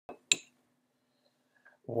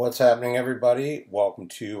What's happening, everybody? Welcome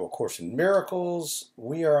to A Course in Miracles.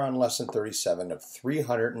 We are on lesson 37 of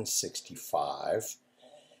 365,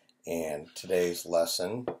 and today's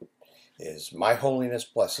lesson is My Holiness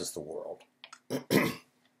Blesses the World.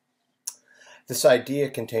 This idea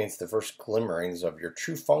contains the first glimmerings of your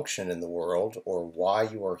true function in the world, or why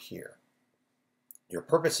you are here. Your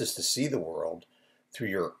purpose is to see the world through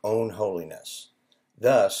your own holiness.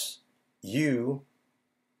 Thus, you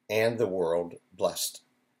and the world blessed.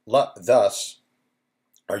 Thus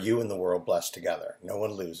are you and the world blessed together. No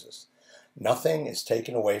one loses. Nothing is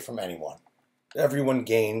taken away from anyone. Everyone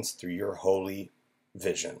gains through your holy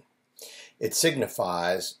vision. It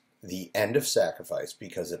signifies the end of sacrifice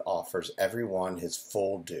because it offers everyone his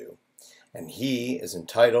full due. And he is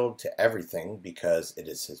entitled to everything because it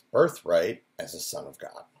is his birthright as a son of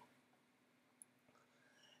God.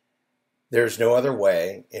 There is no other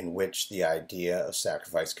way in which the idea of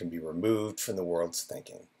sacrifice can be removed from the world's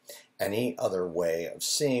thinking. Any other way of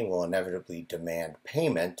seeing will inevitably demand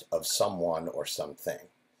payment of someone or something.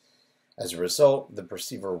 As a result, the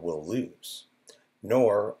perceiver will lose,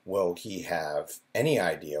 nor will he have any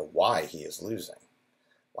idea why he is losing.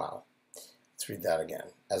 Wow. Let's read that again.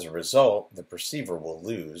 As a result, the perceiver will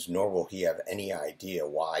lose, nor will he have any idea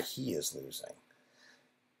why he is losing.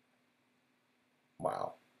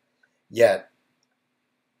 Wow. Yet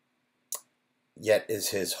is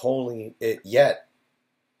his wholeness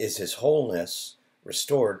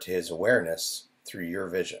restored to his awareness through your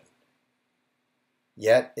vision.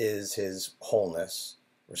 Yet is his wholeness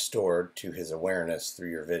restored to his awareness through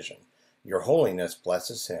your vision. Your holiness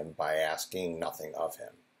blesses him by asking nothing of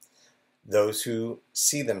him. Those who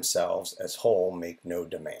see themselves as whole make no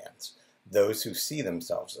demands. Those who see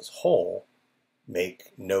themselves as whole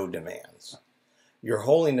make no demands. Your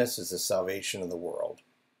holiness is the salvation of the world.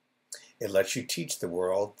 It lets you teach the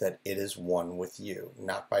world that it is one with you,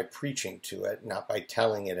 not by preaching to it, not by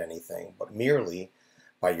telling it anything, but merely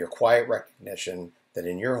by your quiet recognition that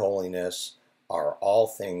in your holiness are all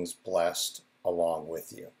things blessed along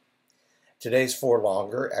with you. Today's four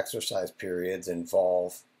longer exercise periods,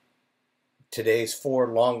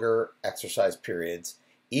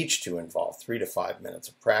 each to involve 3 to 5 minutes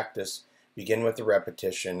of practice, begin with the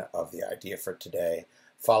repetition of the idea for today,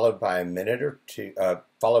 followed by a minute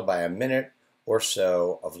or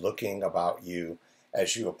so of looking about you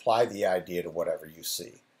as you apply the idea to whatever you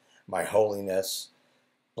see. My holiness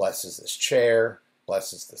blesses this chair,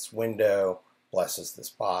 blesses this window, blesses this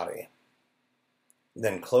body.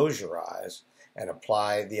 Then close your eyes and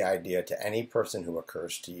apply the idea to any person who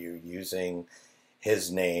occurs to you using his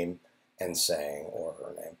name and saying, or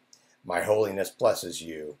her name, my holiness blesses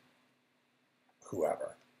you,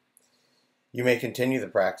 whoever. You may continue the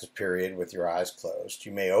practice period with your eyes closed.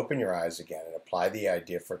 You may open your eyes again and apply the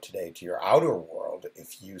idea for today to your outer world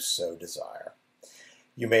if you so desire.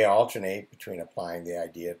 You may alternate between applying the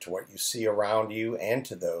idea to what you see around you and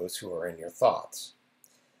to those who are in your thoughts.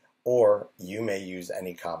 Or you may use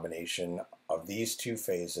any combination of these two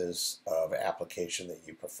phases of application that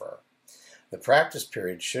you prefer. The practice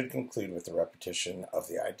period should conclude with the repetition of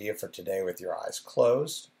the idea for today with your eyes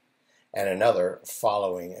closed, and another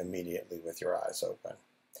following immediately with your eyes open.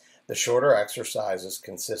 The shorter exercises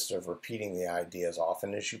consist of repeating the idea as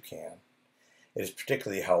often as you can. It is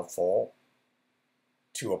particularly helpful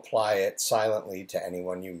to apply it silently to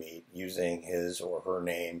anyone you meet, using his or her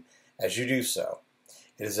name as you do so.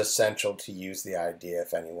 It is essential to use the idea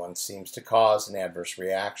if anyone seems to cause an adverse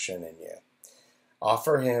reaction in you.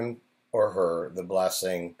 Offer him or her the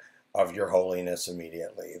blessing of your holiness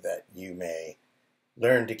immediately, that you may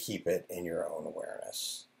learn to keep it in your own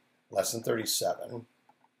awareness. Lesson 37.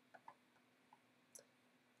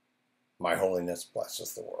 My holiness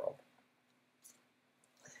blesses the world.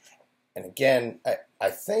 And again, I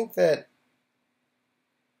think that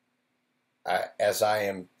as I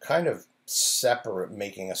am kind of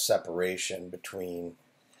making a separation between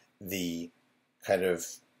the kind of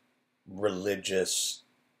religious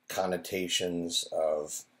connotations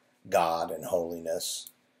of God and holiness,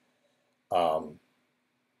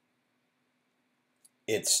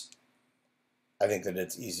 I think that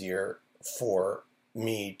it's easier for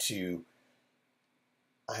me to,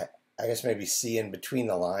 I guess maybe see in between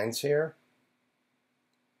the lines here.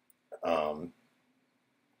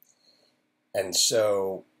 And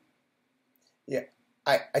so, yeah,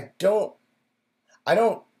 I don't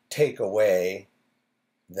take away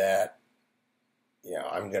that,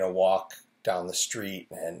 I'm going to walk down the street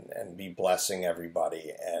and be blessing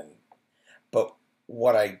everybody. But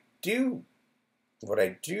what I do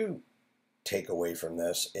take away from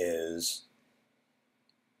this is,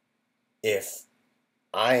 if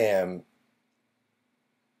I am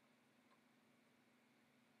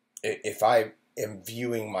if I am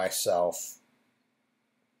viewing myself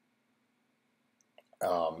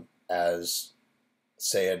as,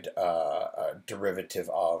 say, a derivative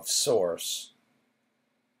of source,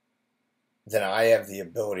 then I have the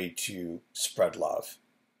ability to spread love.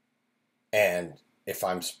 And if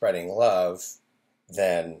I'm spreading love,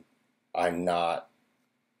 then I'm not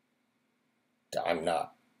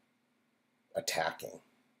attacking.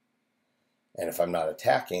 And if I'm not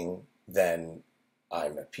attacking, then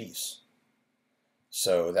I'm at peace.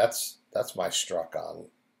 So that's my struck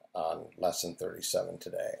on lesson 37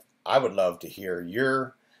 today. I would love to hear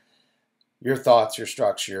your thoughts, your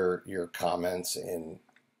structs, your comments in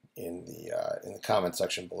the comment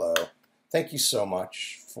section below. Thank you so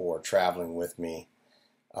much for traveling with me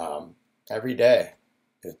every day.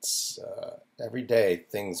 It's every day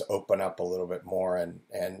things open up a little bit more,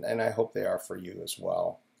 and I hope they are for you as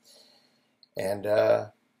well. And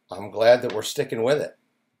I'm glad that we're sticking with it.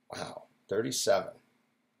 Wow, 37.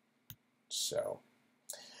 So,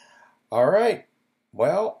 all right.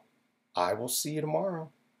 Well, I will see you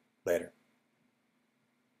tomorrow. Later.